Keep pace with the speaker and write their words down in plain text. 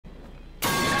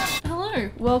Hello,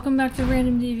 welcome back to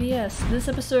Random DPS. This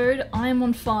episode, I am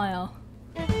on fire.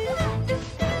 I'm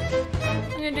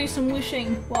gonna do some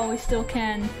wishing while we still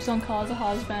can. It's on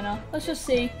Kazahar's banner. Let's just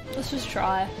see. Let's just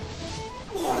try.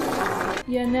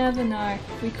 You never know.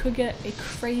 We could get a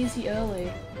crazy early.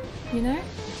 You know?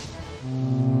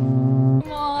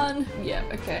 Come on. Yeah,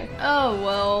 okay. Oh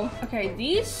well. Okay,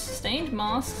 these stained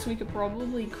masks we could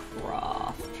probably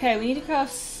craft. Okay, we need to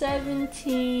craft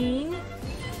 17.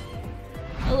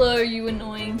 Hello, you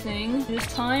annoying thing. It's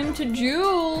time to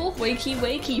duel! Wakey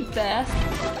wakey, Beth.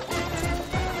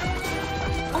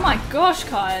 Oh my gosh,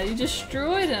 Kaya, you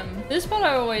destroyed him. This part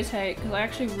I always hate, because I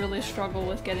actually really struggle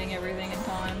with getting everything in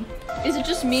time. Is it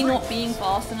just me not being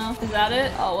fast enough? Is that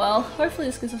it? Oh well, hopefully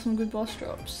this gives us some good boss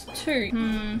drops.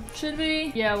 2. Should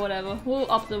we? Yeah, whatever.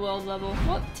 We'll up the world level.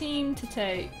 What team to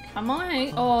take? I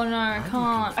might. Oh no, I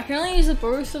can't. I can only use the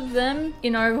both of them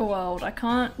in overworld. I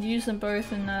can't use them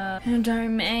both in a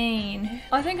domain.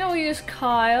 I think I will use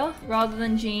Kaya rather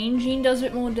than Jean. Jean does a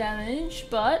bit more damage,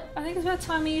 but I think it's about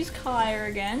time we use Kaya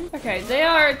again. Okay, they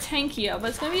are tankier, but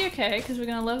it's gonna be okay because we're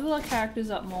gonna level our characters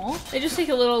up more. They just take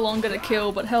a little longer to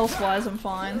kill, but health-wise, I'm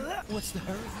fine. What's the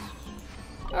hurry?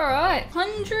 Alright,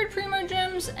 100 Primo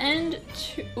Gems and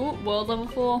 2. Ooh, world level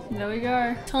 4. There we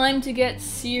go. Time to get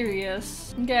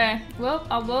serious. Okay, well,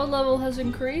 our world level has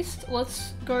increased.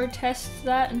 Let's go test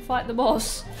that and fight the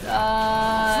boss.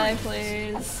 Die,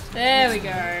 please. There we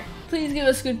go. Please give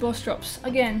us good boss drops.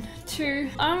 Again, 2.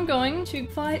 I'm going to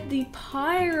fight the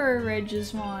Pyro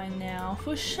Regis-Mine now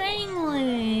for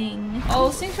Shaneling.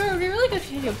 Oh, Synchro would be really good if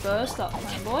you had your burst up,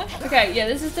 my boy. Okay, yeah,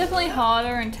 this is definitely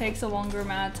harder and takes a longer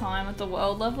amount of time with the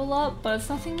world level up, but it's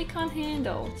nothing we can't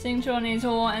handle. Synchro needs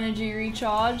more energy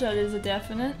recharge, that is a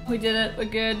definite. We did it, we're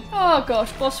good. Oh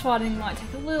gosh, boss fighting might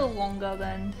take a little longer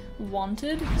than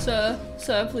wanted. Sir,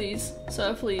 please.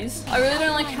 Sir, please. I really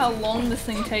don't like how long this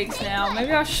thing takes now.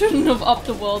 Maybe I shouldn't have upped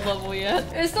to world level yet.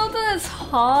 It's not that it's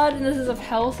hard and this is of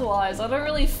health-wise. I don't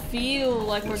really feel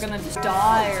like we're gonna just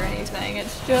die or anything. It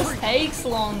just takes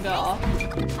longer.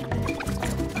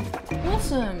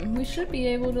 Awesome. We should be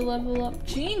able to level up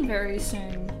Jean very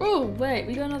soon. Oh, wait.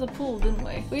 We got another pool, didn't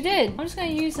we? We did. I'm just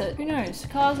gonna use it. Who knows?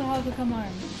 Kazaha could come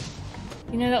home.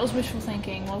 You know, that was wishful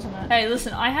thinking, wasn't it? Hey,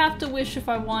 listen, I have to wish if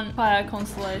I want fire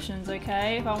constellations,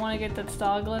 okay? If I want to get that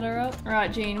star glitter up.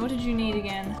 Alright, Jean, what did you need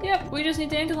again? Yep, we just need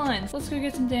dandelions. Let's go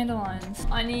get some dandelions.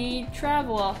 I need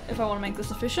Traveler if I want to make this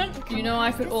efficient. You know,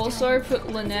 I could also put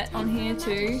Lynette on here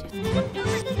too.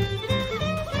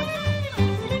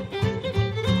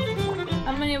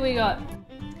 How many have we got?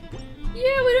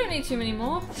 Yeah, we don't need too many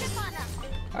more.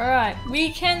 Alright,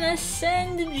 we can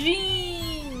ascend Jean.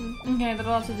 Okay,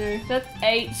 that'll have to do. That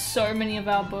ate so many of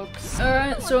our books.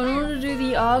 Alright, so in order to do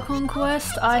the Archon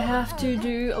quest, I have to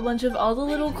do a bunch of other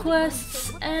little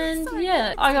quests, and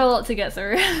yeah, I got a lot to get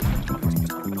through.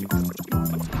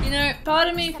 You know, part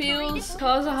of me feels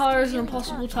Kazaha is an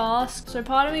impossible task, so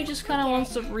part of me just kind of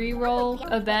wants to re-roll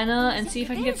a banner and see if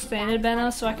I can get standard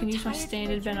banner so I can use my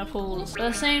standard banner pools. But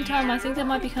at the same time, I think that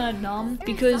might be kind of dumb,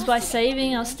 because by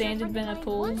saving our standard banner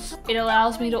pools, it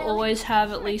allows me to always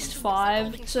have at least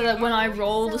 5, so that when I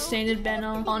roll the standard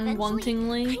banner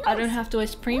unwantingly, I don't have to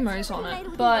waste primos on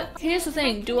it. But here's the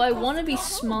thing, do I want to be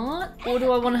smart, or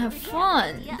do I want to have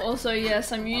fun? Also,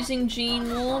 yes, I'm using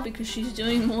Jean more because she's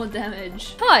doing more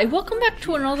damage. Hi, welcome back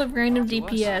to another Random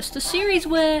DPS, the series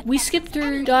where we skip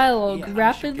through dialogue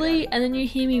rapidly and then you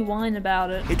hear me whine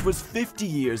about it. It was 50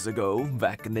 years ago,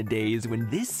 back in the days when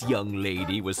this young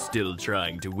lady was still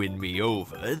trying to win me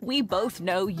over. We both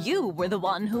know you were the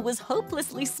one who was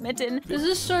hopelessly smitten. This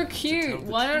is so cute.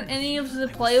 Why don't any of the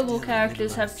playable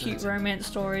characters have cute romance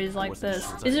stories like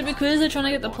this? Is it because they're trying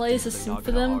to get the players to simp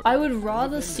for them? I would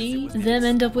rather see them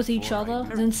end up with each other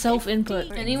than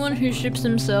self-input. Anyone who ships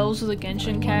themselves with a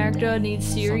Genshin character needs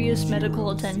serious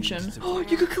medical attention. Oh,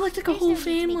 you could collect like a whole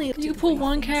family. You pull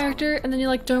one character and then you're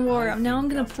like, don't worry, now I'm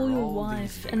gonna pull your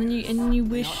wife. And then you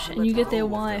wish and you get their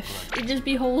wife. It'd just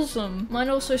be wholesome. Might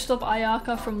also stop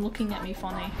Ayaka from looking at me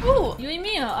funny. Ooh,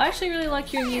 Yuimiya, I actually really like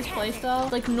Yuimiya's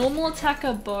playstyle. Like normal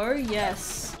attacker bow,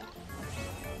 yes.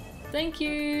 Thank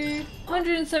you.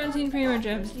 117 Primo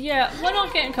Gems. Yeah, we're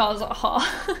not getting Kazaha.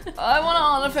 I want to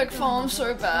artifact farm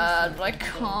so bad, but I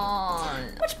can't.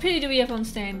 How much pity do we have on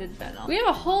standard banner? We have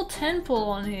a whole temple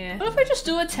on here. What if we just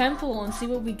do a temple and see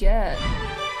what we get?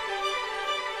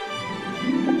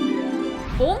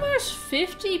 Almost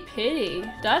 50 pity.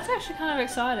 That's actually kind of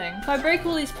exciting. If I break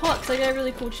all these pots, I get a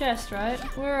really cool chest, right?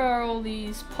 Where are all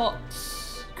these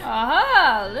pots?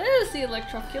 Aha! There's the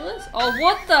Electroculus. Oh,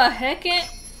 what the heck?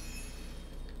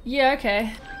 Yeah,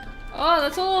 okay. Oh,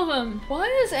 that's all of them. Why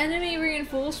is enemy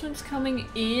reinforcements coming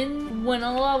in when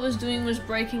all I was doing was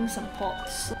breaking some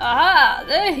pots? Aha!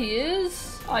 There he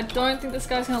is! I don't think this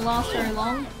guy's gonna last very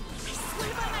long.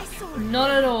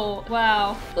 Not at all.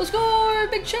 Wow. Let's go!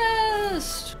 Big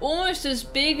chest! Almost as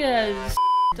big as...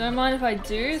 Don't mind if I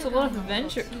do, it's a lot of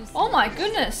adventure. Oh my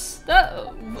goodness!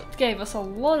 That gave us a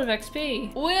lot of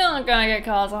XP. We aren't gonna get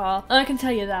Kazaha, I can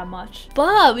tell you that much.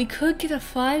 But we could get a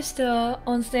 5-star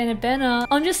on Standard Banner.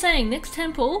 I'm just saying, next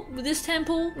temple, this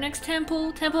temple, next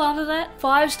temple, temple after that,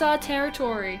 5-star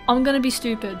territory. I'm gonna be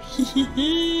stupid.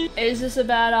 Is this a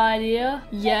bad idea?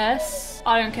 Yes.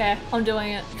 I don't care. I'm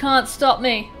doing it. You can't stop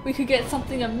me. We could get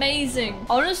something amazing.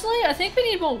 Honestly, I think we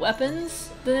need more weapons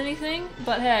than anything,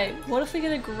 but hey, what if we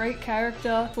get a great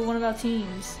character for one of our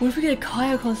teams? What if we get a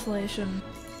Kaya constellation?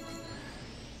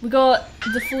 We got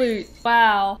the flute.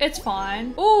 Wow, it's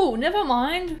fine. Oh, never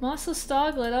mind. Master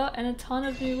Star Glitter and a ton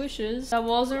of new wishes. That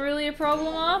wasn't really a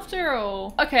problem after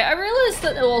all. Okay, I realized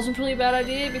that it wasn't really a bad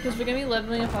idea because we're gonna be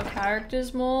leveling up our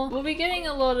characters more. We'll be getting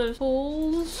a lot of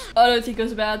pulls. I don't think it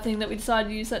was a bad thing that we decided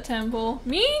to use that temple.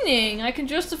 Meaning, I can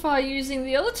justify using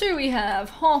the other two we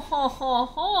have. Ha ha ha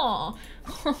ha.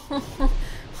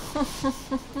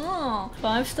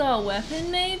 5-star weapon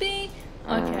maybe?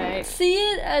 Okay. See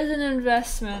it as an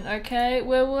investment, okay?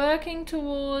 We're working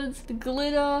towards the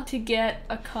glitter to get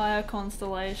a Kaya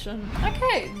constellation.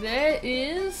 Okay, there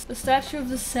is the statue of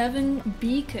the 7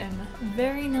 beacon.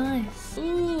 Very nice.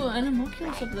 Ooh, an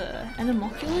homunculus up there. An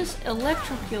homunculus?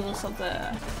 Electroculus up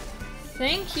there.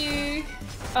 Thank you.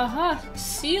 Aha,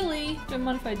 Sealy. Don't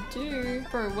mind if I do.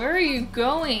 Bro, where are you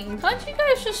going? Can't you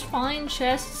guys just find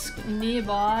chests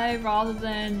nearby rather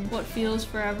than what feels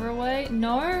forever away?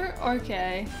 No?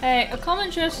 Okay. Hey, a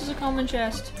common chest is a common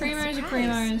chest. Primos are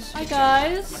primos. Hi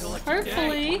guys.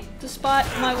 Hopefully, despite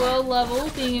my world level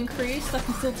being increased, I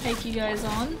can still take you guys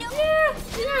on. Yeah,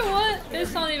 you know what?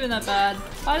 It's not even that bad.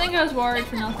 I think I was worried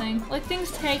for nothing. Like,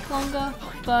 things take longer,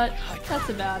 but that's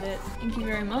about it. Thank you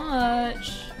very much.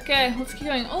 Okay, let's keep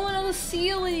going. Oh, another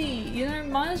Sealy! You know,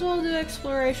 might as well do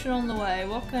exploration on the way.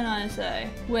 What can I say?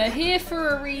 We're here for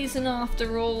a reason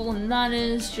after all, and that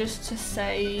is just to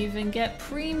save and get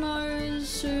primos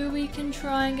so we can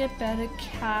try and get better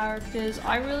characters.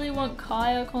 I really want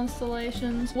Kaya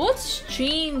constellations. What's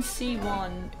Jean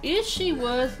C1? Is she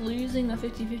worth losing the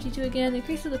 50-50 to again?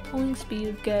 Increases the pulling speed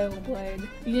of Gale Blade.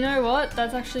 You know what?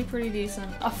 That's actually pretty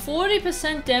decent. A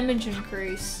 40% damage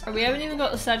increase. We haven't even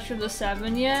got the statue of the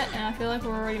 7 yet. And I feel like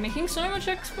we're already making so much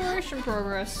exploration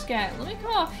progress. Okay, let me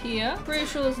come up here. Pretty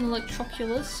sure there's an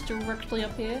electroculus directly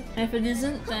up here. And if it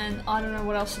isn't, then I don't know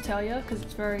what else to tell you because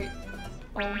it's very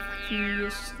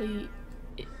obviously...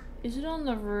 Is it on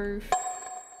the roof?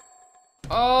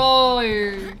 Oh,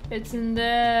 it's in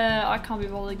there. I can't be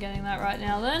bothered getting that right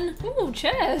now then. Ooh,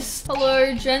 chest.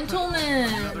 Hello, gentlemen.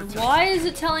 Why is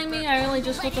it telling me I only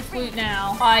just got the flute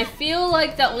now? I feel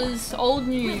like that was old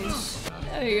news.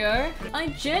 There you go. I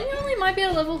genuinely might be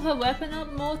able to level her weapon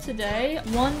up more today.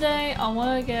 One day I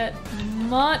want to get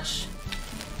much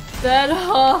better.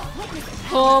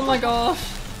 Oh my gosh.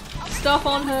 Stuff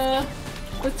on her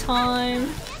with time.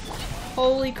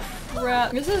 Holy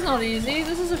crap. This is not easy.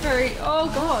 This is a very... Oh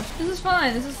gosh. This is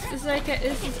fine. This is okay.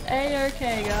 This is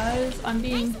a-okay, guys. I'm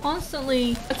being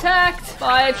constantly attacked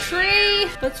by a tree.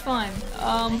 That's fine.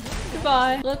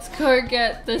 Goodbye. Let's go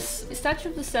get this statue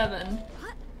of the 7.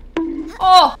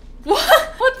 Oh!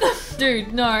 What? What the?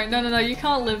 Dude, no, you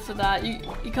can't live for that.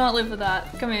 You can't live for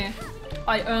that. Come here.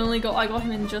 I got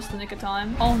him in just the nick of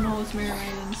time. Oh no, it's Mirror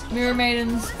Maidens. Mirror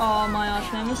Maidens are my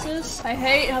arch nemesis. I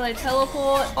hate how they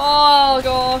teleport. Oh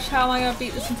gosh, how am I gonna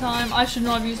beat this in time? I should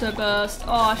not have used her burst.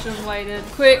 Oh, I should have waited.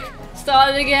 Quick,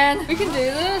 start it again. We can do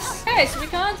this. Okay, so we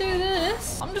can't do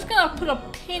this. I'm just gonna put a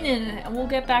pin in it and we'll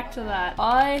get back to that.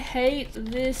 I hate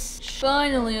this.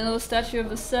 Finally, another statue of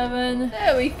the 7.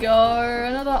 There we go.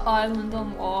 Another island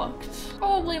unlocked.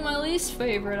 Probably my least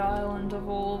favorite island of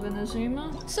all of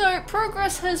Inazuma. So,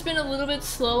 progress has been a little bit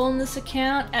slow on this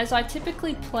account as I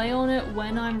typically play on it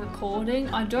when I'm recording.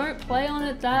 I don't play on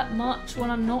it that much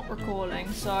when I'm not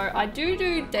recording. So, I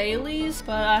do dailies,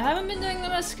 but I haven't been doing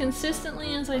them as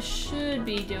consistently as I should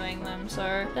be doing them.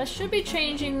 So, that should be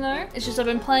changing though. It's just I've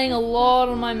been playing a lot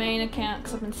on my main account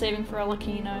because I've been saving for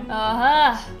Alakino.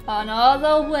 Aha!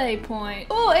 Another waypoint.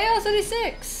 Oh,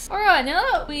 AR-36! Alright, now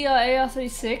that we are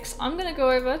AR-36, I'm gonna go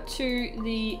over to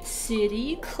the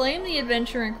city, claim the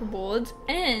adventure ink rewards,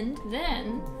 and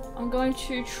then I'm going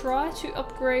to try to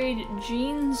upgrade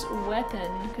Jean's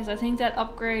weapon because I think that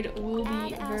upgrade will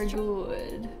be very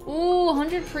good. Ooh,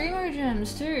 100 primo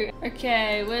gems too.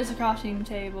 Okay, where's the crafting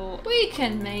table? We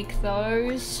can make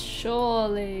those,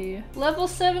 surely. Level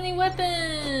 70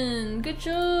 weapon! Good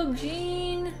job,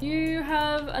 Jean. You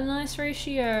have a nice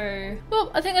ratio. Well,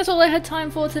 I think that's all I had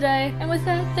time for today. And with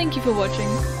that, thank you for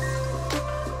watching.